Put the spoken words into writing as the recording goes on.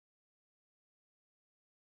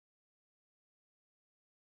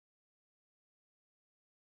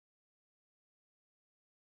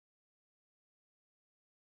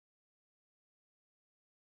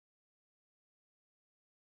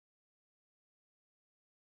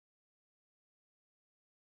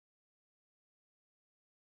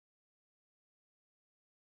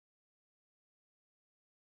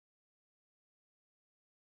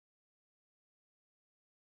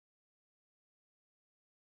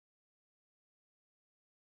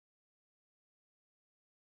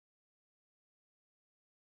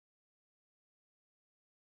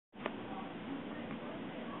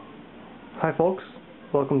Hi folks,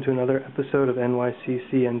 welcome to another episode of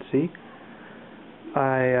NYCCNC.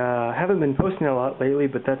 I haven't been posting a lot lately,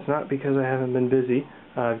 but that's not because I haven't been busy.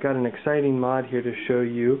 I've got an exciting mod here to show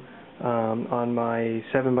you on my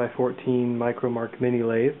 7x14 Micromark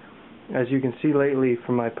Mini-Lathe. As you can see lately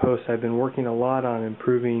from my posts, I've been working a lot on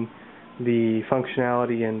improving the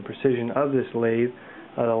functionality and precision of this lathe.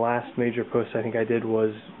 The last major post I think I did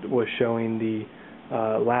was showing the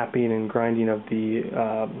lapping and grinding of the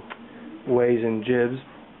ways and jibs.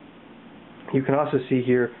 You can also see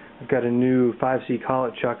here I've got a new 5C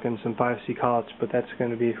collet chuck and some 5C collets, but that's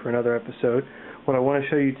going to be for another episode. What I want to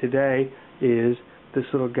show you today is this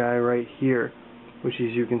little guy right here, which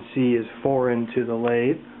as you can see is foreign to the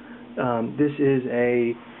lathe. This is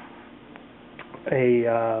a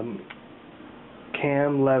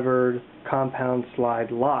cam levered compound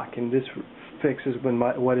slide lock, and this fixes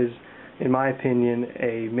what is, in my opinion,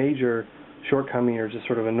 a major shortcoming or just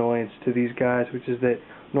sort of annoyance to these guys, which is that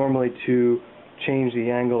normally to change the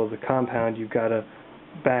angle of the compound you've got to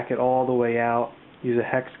back it all the way out, use a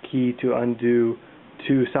hex key to undo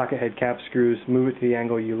two socket head cap screws, move it to the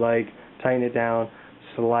angle you like, tighten it down,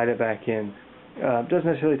 slide it back in. It doesn't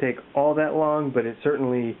necessarily take all that long, but it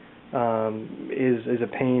certainly is a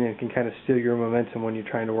pain and can kind of steal your momentum when you're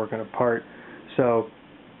trying to work on a part. So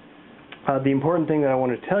the important thing that I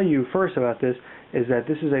want to tell you first about this is that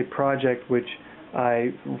this is a project which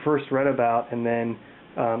I first read about and then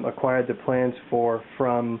acquired the plans for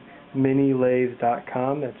from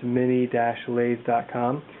Mini-Lathe.com. That's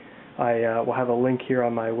mini-lathe.com. I will have a link here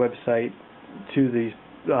on my website to these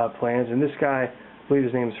plans. And this guy, I believe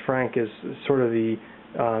his name is Frank, is sort of the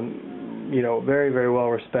very, very well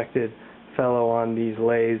respected fellow on these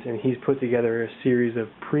lathes, and he's put together a series of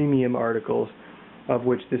premium articles, of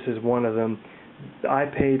which this is one of them. I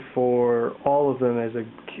paid for all of them as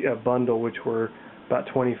a bundle, which were about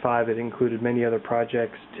 $25. It included many other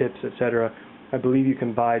projects, tips, etc. I believe you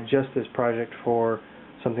can buy just this project for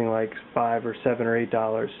something like $5 or $7 or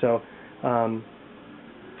 $8. So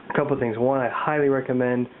a couple of things. One, I highly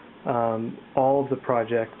recommend all of the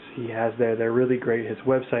projects he has there. They're really great. His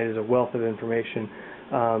website is a wealth of information,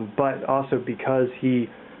 but also because he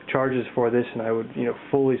charges for this, and I would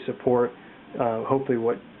fully support hopefully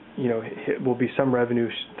what will be some revenue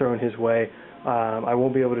thrown his way. I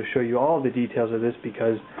won't be able to show you all the details of this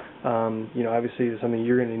because obviously it's something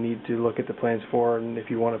you're going to need to look at the plans for, and if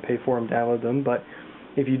you want to pay for them, download them. But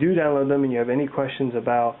if you do download them and you have any questions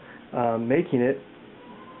about making it,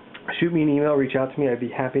 shoot me an email, reach out to me. I'd be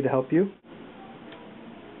happy to help you.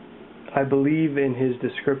 I believe in his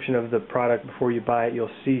description of the product before you buy it, you'll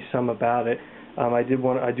see some about it. I do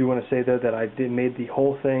want to say though that I made the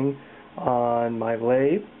whole thing on my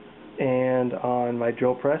lathe and on my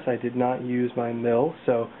drill press. I did not use my mill,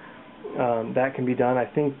 so that can be done. I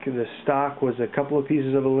think the stock was a couple of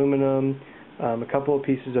pieces of aluminum, a couple of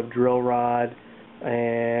pieces of drill rod,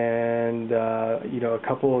 and a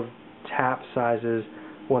couple of tap sizes.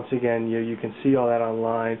 Once again, you can see all that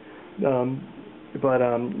online, but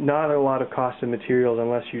not a lot of cost of materials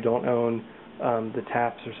unless you don't own the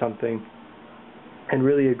taps or something. And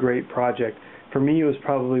really a great project. For me, it was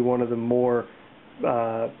probably one of the more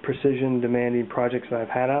precision demanding projects that I've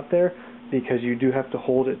had out there, because you do have to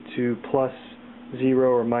hold it to +0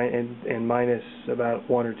 or and minus about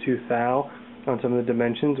 1 or 2 thou on some of the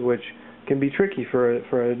dimensions, which can be tricky for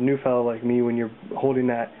a new fellow like me when you're holding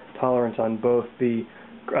that tolerance on both the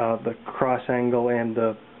cross angle and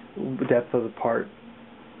the depth of the part.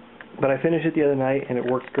 But I finished it the other night and it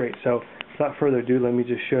works great. So without further ado, let me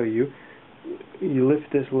just show you. You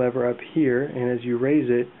lift this lever up here, and as you raise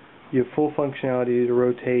it, you have full functionality to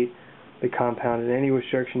rotate the compound in any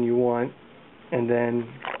direction you want. And then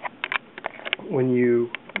when you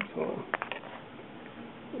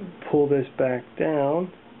pull this back down,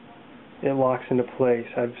 it locks into place.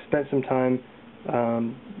 I've spent some time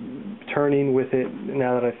turning with it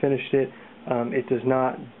now that I finished it. It does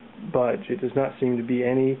not budge. It does not seem to be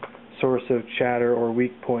any source of chatter or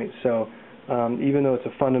weak point. So even though it's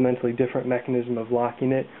a fundamentally different mechanism of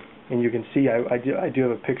locking it, and you can see I do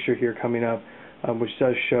have a picture here coming up which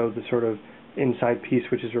does show the sort of inside piece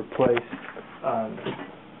which is replaced.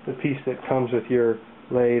 The piece that comes with your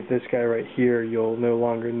lathe, this guy right here, you'll no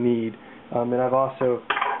longer need. And I've also,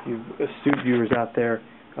 you astute viewers out there,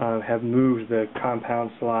 have moved the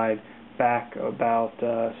compound slide back about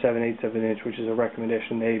 7/8 of an inch, which is a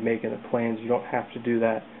recommendation they make in the plans. You don't have to do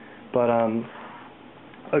that. But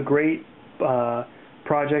a great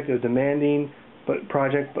project, a demanding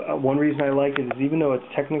project. But one reason I like it is even though it's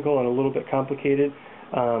technical and a little bit complicated,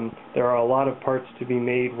 there are a lot of parts to be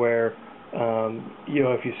made where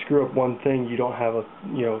if you screw up one thing, you don't have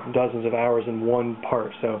dozens of hours in one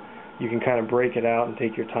part, so you can kind of break it out and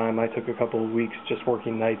take your time. I took a couple of weeks just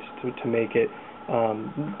working nights to make it,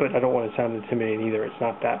 but I don't want to sound intimidating either. It's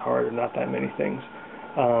not that hard or not that many things.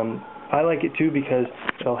 I like it too because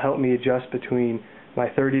it'll help me adjust between my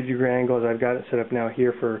 30-degree angles. I've got it set up now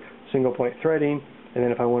here for single point threading, and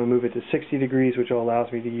then if I want to move it to 60 degrees, which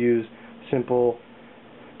allows me to use simple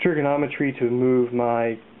trigonometry to move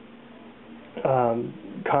my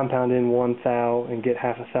compound in 1 thou and get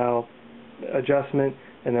half a thou adjustment,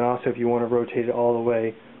 and then also if you want to rotate it all the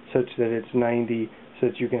way such that it's 90 so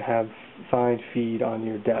that you can have fine feed on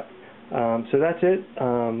your depth. So that's it.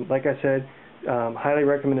 Like I said, highly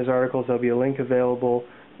recommend his articles. There'll be a link available,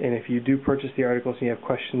 and if you do purchase the articles and you have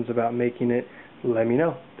questions about making it, let me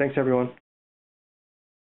know. Thanks everyone.